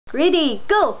Ready,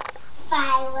 go!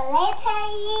 5 little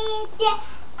easy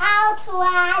out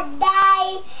one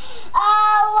day.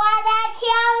 Oh, what a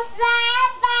cute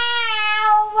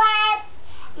away.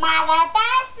 Mother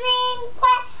dancing,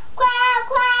 quack, quack,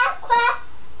 quack, quack.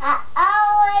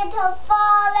 Little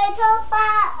far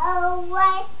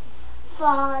away.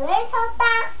 4 little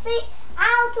dancing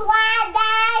out one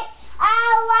day.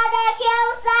 Oh, what a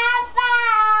cute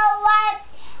away.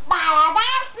 Mother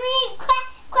dancing, quack,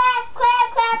 quack,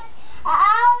 quack, quack.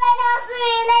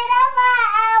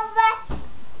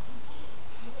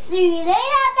 Three little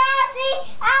dancing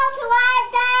out one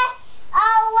day.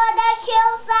 Oh, what a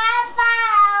cute far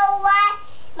away.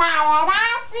 Mother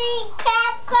dancing,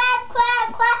 quack, quack, quack,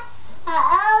 quack.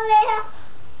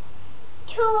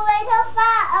 Two little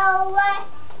far away.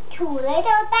 2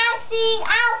 little dancing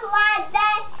out one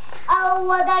day. Oh,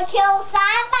 what a cute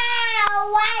far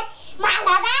away.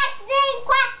 Mother dancing,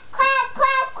 quack, quack,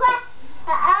 quack, quack.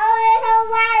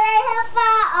 One little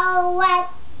far away.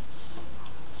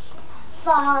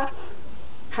 4.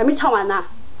 还没唱完呢。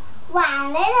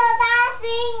 One little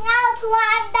dancing out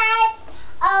one day.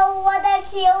 Oh, what a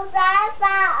cute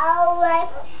far away.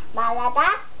 Mother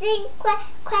dancing, quack,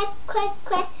 quack, quack,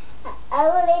 quack.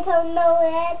 Oh, little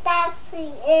nowhere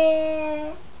dancing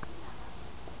in.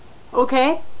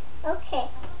 Okay. Okay.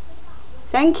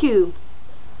 Thank you.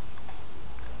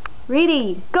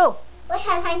 Ready, go. 我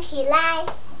想唱起来。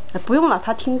不用了，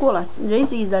他听过了。Raise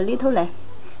is a little lamb.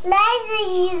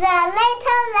 Lazy is a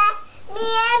little lamb.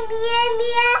 Meow, meow,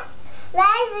 meow.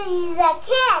 Lazy is a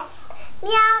cat.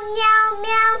 Meow, meow,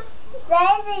 meow.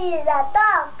 Lazy is a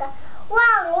dog.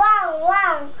 Wow, wow,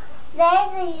 wow.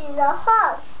 Lazy is a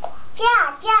horse.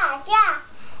 Ja, ja, ja.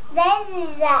 Lazy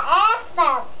is a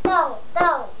elephant. Dong,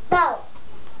 dong, dong.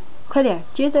 快点，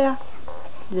接着呀。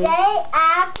They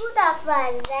are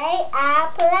beautiful. They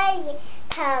are playing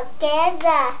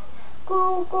together.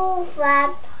 咕咕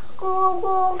粉，咕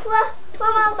咕粉，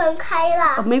妈妈分开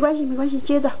了。没关系，没关系，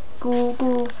接着。咕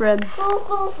咕 friend。咕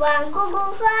咕粉，咕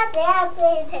咕粉， they are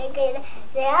playing together.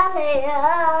 They are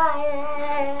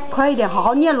playing. 快一点，好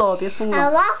好念喽，别疯了。A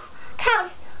wolf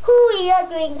comes. Who is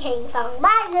drinking from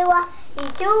my river?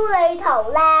 It's you,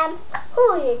 little lamb.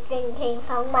 Who is drinking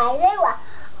from my river?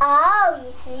 Oh,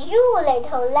 it's you,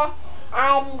 little lamb.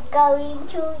 I'm going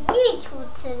to eat you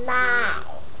tonight.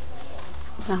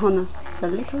 然后呢 ？The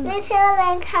little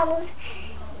lamb comes.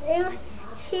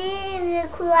 She is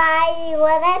crying.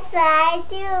 What must I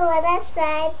do? What must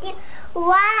I do?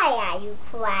 Why are you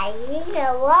crying?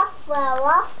 A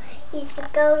wolf is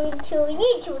going to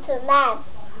eat you tonight.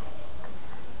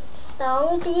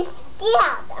 Don't be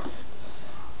scared.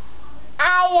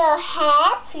 I'll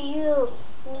help you.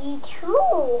 Me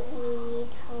too. Me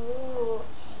too.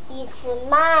 It's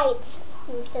night.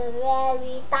 It's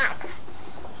very dark.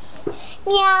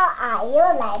 喵，又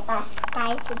来吧，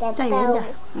白色的动物。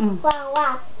汪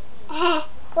汪，嘿，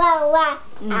汪汪，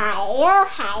又来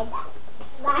了，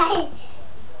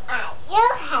又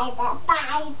来了，白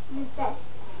色的，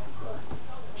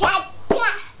喳喳，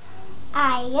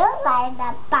又来了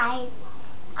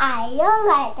又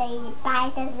来了一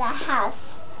白色的 house。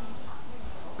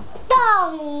咚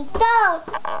咚，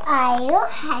又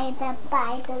来了白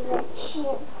色的群。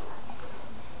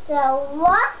The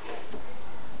wolf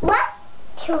went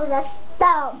to the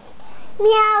stone.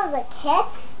 Meow, the cat,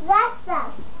 that's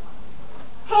us.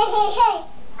 Hey, hey, hey,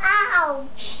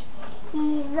 ouch!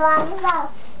 He runs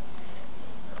out.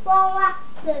 Wow, wow,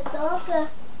 the dog.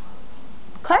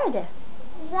 快点。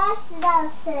Rush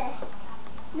out.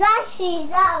 Rush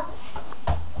out.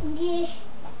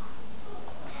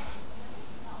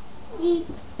 你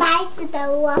白色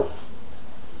的我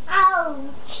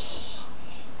ouch!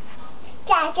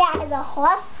 Jaja, the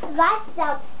horse rushed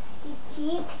out to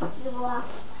keep the wolf.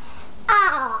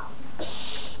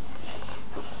 Ouch!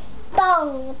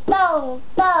 Dong, dong,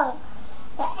 dong.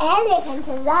 The elephant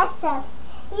rushed out.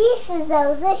 一时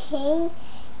走着行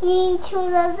into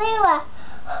the river.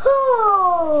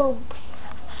 Hoops!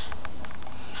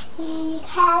 He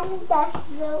can't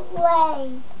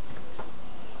swim.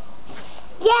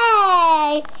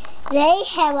 Yay! They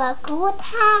have a good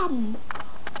time.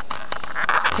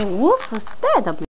 The wolf is dead.